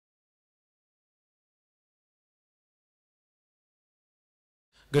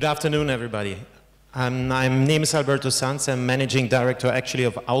Good afternoon, everybody. My name is Alberto Sanz. I'm managing director, actually,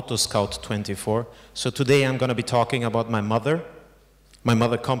 of Scout24. So today I'm going to be talking about my mother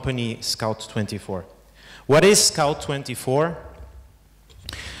company, Scout24. What is Scout24?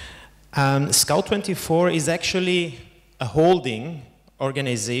 Scout24 is actually a holding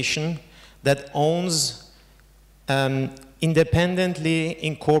organization that owns independently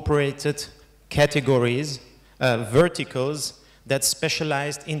incorporated categories, verticals, that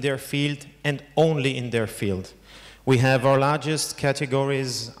specialized in their field and only in their field. We have our largest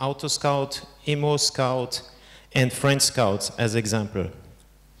categories, Auto Scout, Immo Scout, and Friend Scouts as example.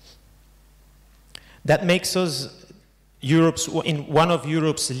 That makes us one of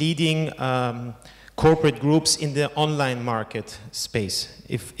Europe's leading corporate groups in the online market space.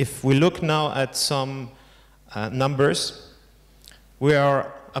 If we look now at some numbers, we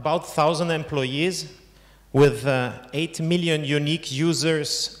are about 1,000 employees, with 8 million unique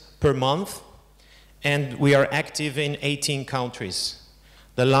users per month, and we are active in 18 countries.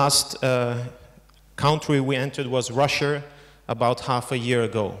 The last country we entered was Russia about half a year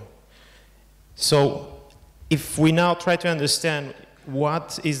ago. So if we now try to understand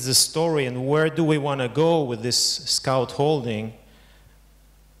what is the story and where do we want to go with this Scout holding,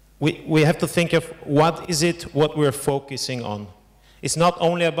 we have to think of what we're focusing on. It's not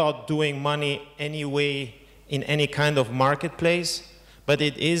only about doing money anyway in any kind of marketplace, but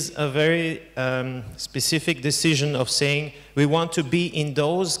it is a very specific decision of saying we want to be in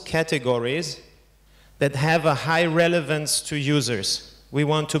those categories that have a high relevance to users. We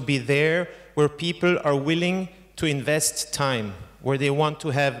want to be there where people are willing to invest time, where they want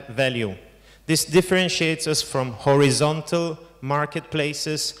to have value. This differentiates us from horizontal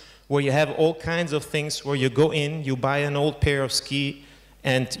marketplaces where you have all kinds of things where you go in, you buy an old pair of ski,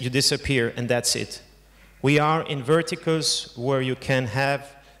 and you disappear, and that's it. We are in verticals where you can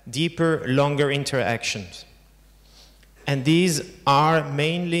have deeper, longer interactions. And these are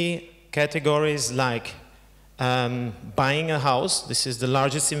mainly categories like buying a house. This is the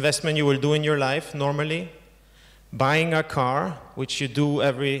largest investment you will do in your life normally. Buying a car, which you do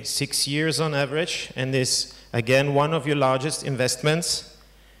every 6 years on average, and is, again, one of your largest investments.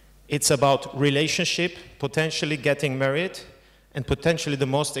 It's about relationship, potentially getting married, and potentially the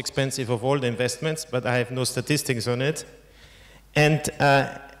most expensive of all the investments, but I have no statistics on it. And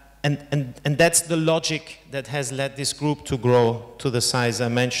that's the logic that has led this group to grow to the size I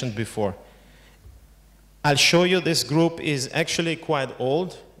mentioned before. I'll show you this group is actually quite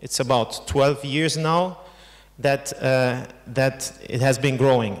old. It's about 12 years now that it has been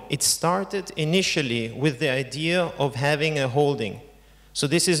growing. It started initially with the idea of having a holding. So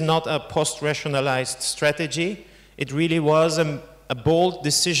this is not a post-rationalized strategy. It really was a bold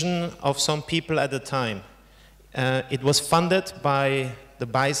decision of some people at the time. It was funded by the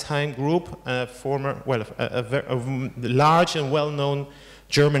Beisheim Group, a large and well-known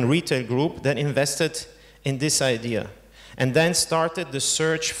German retail group that invested in this idea. And then started the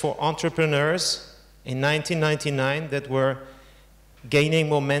search for entrepreneurs in 1999 that were gaining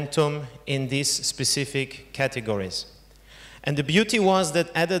momentum in these specific categories. And the beauty was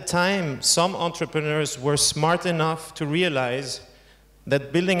that at the time, some entrepreneurs were smart enough to realize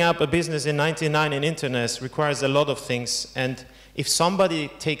that building up a business in '99 in internet requires a lot of things. And if somebody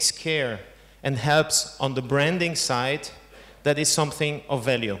takes care and helps on the branding side, that is something of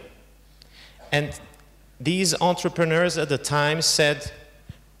value. And these entrepreneurs at the time said,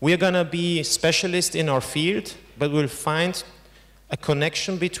 we're going to be specialists in our field, but we'll find a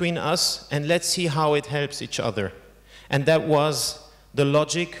connection between us, and let's see how it helps each other. And that was the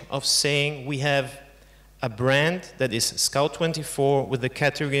logic of saying we have a brand that is Scout24 with the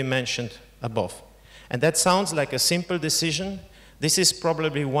category mentioned above. And that sounds like a simple decision. This is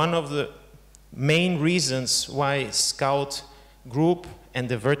probably one of the main reasons why Scout Group and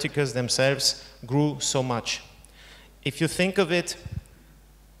the verticals themselves grew so much. If you think of it,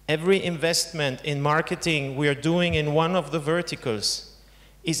 every investment in marketing we are doing in one of the verticals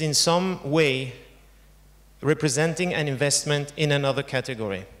is in some way representing an investment in another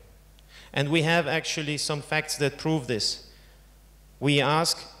category. And we have actually some facts that prove this. We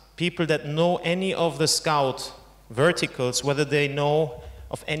ask people that know any of the Scout verticals whether they know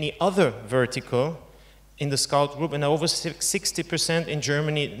of any other vertical in the Scout group, and over 60% in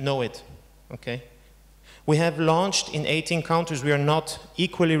Germany know it. Okay? We have launched in 18 countries. We are not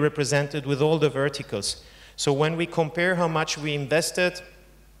equally represented with all the verticals. So when we compare how much we invested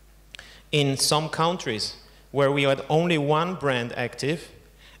in some countries where we had only one brand active,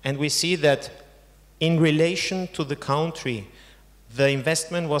 and we see that in relation to the country, the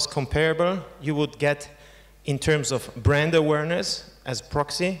investment was comparable, you would get in terms of brand awareness as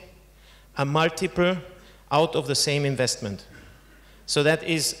proxy, a multiple out of the same investment. So that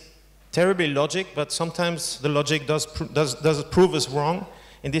is terribly logic, but sometimes the logic does prove us wrong.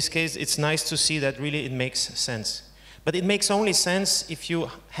 In this case, it's nice to see that really it makes sense. But it makes only sense if you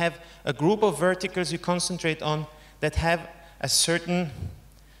have a group of verticals you concentrate on that have a certain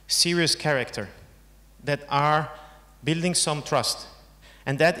serious character, that are building some trust.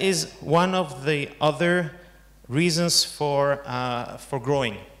 And that is one of the other reasons for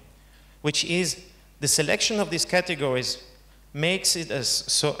growing, which is the selection of these categories makes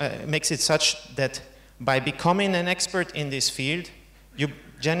it such that by becoming an expert in this field, you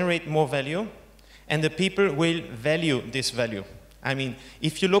generate more value, and the people will value this value. I mean,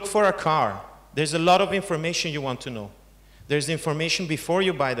 if you look for a car, there's a lot of information you want to know. There's information before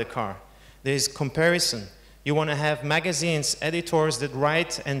you buy the car. There's comparison. You want to have magazines, editors that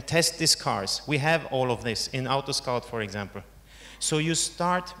write and test these cars. We have all of this in AutoScout, for example. So you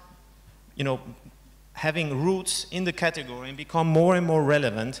start, having roots in the category and become more and more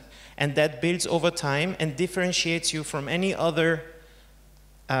relevant, and that builds over time and differentiates you from any other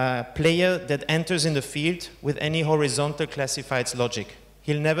player that enters in the field with any horizontal classifieds logic.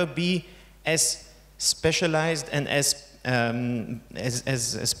 He'll never be as specialized and as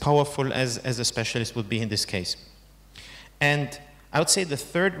powerful as a specialist would be in this case. And I would say the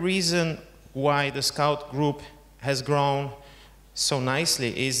third reason why the Scout group has grown so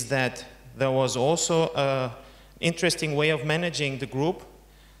nicely is that there was also an interesting way of managing the group.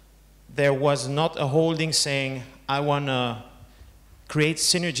 There was not a holding saying, I want to create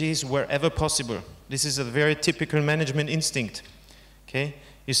synergies wherever possible. This is a very typical management instinct. Okay?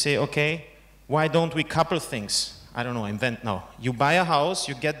 You say, okay, why don't we couple things? I don't know, invent now. You buy a house,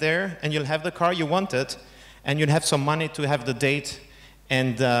 you get there, and you'll have the car you wanted, and you'll have some money to have the date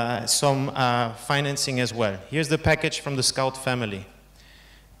and some financing as well. Here's the package from the Scout family.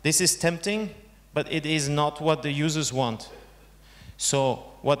 This is tempting, but it is not what the users want. So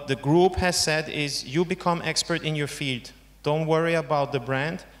what the group has said is, you become expert in your field. Don't worry about the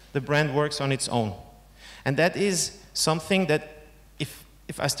brand. The brand works on its own. And that is something that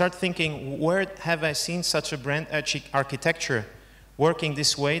if I start thinking, where have I seen such a brand architecture working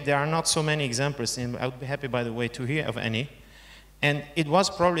this way? There are not so many examples, and I would be happy, by the way, to hear of any. And it was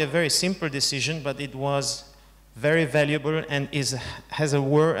probably a very simple decision, but it was very valuable and has a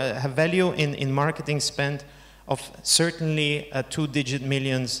value in marketing spend of certainly 2-digit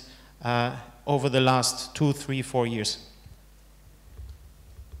millions over the last 2, 3, 4 years.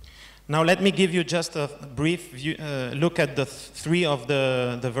 Now let me give you just a brief look at the three of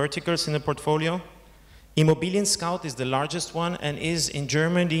the verticals in the portfolio. Immobilien Scout is the largest one and is in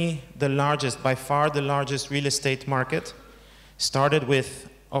Germany the largest, by far the largest real estate market. Started with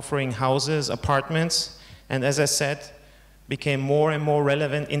offering houses, apartments, and as I said, became more and more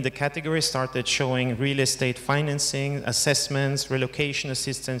relevant in the category, started showing real estate financing, assessments, relocation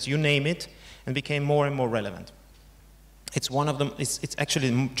assistance, you name it, and became more and more relevant. It's one of them, it's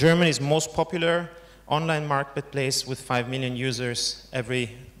actually Germany's most popular online marketplace with 5 million users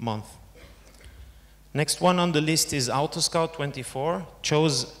every month. Next one on the list is Scout24,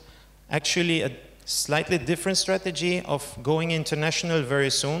 chose actually a slightly different strategy of going international very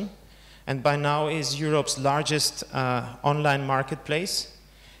soon, and by now is Europe's largest online marketplace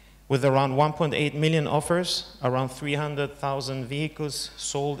with around 1.8 million offers, around 300,000 vehicles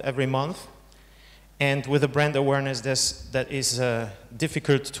sold every month, and with a brand awareness that is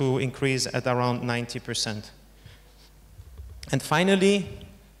difficult to increase at around 90%. And finally,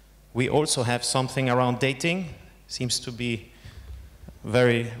 we also have something around dating. Seems to be a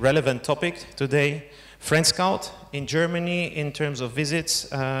very relevant topic today. Friend Scout in Germany, in terms of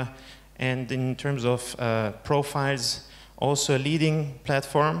visits and in terms of profiles, also a leading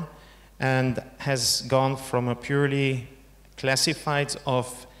platform, and has gone from a purely classifieds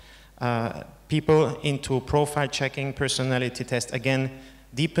of people into profile checking, personality test, again,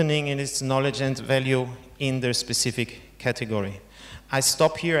 deepening in its knowledge and value in their specific category. I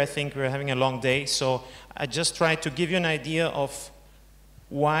stop here, I think we're having a long day, so I just try to give you an idea of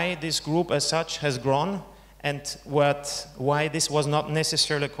why this group as such has grown and why this was not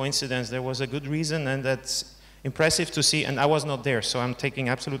necessarily a coincidence. There was a good reason, and that's impressive to see, and I was not there, so I'm taking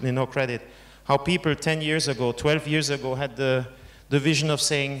absolutely no credit. How people 10 years ago, 12 years ago had the vision of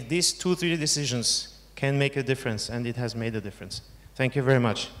saying these 2-3 decisions can make a difference, and it has made a difference. Thank you very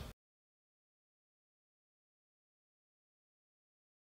much.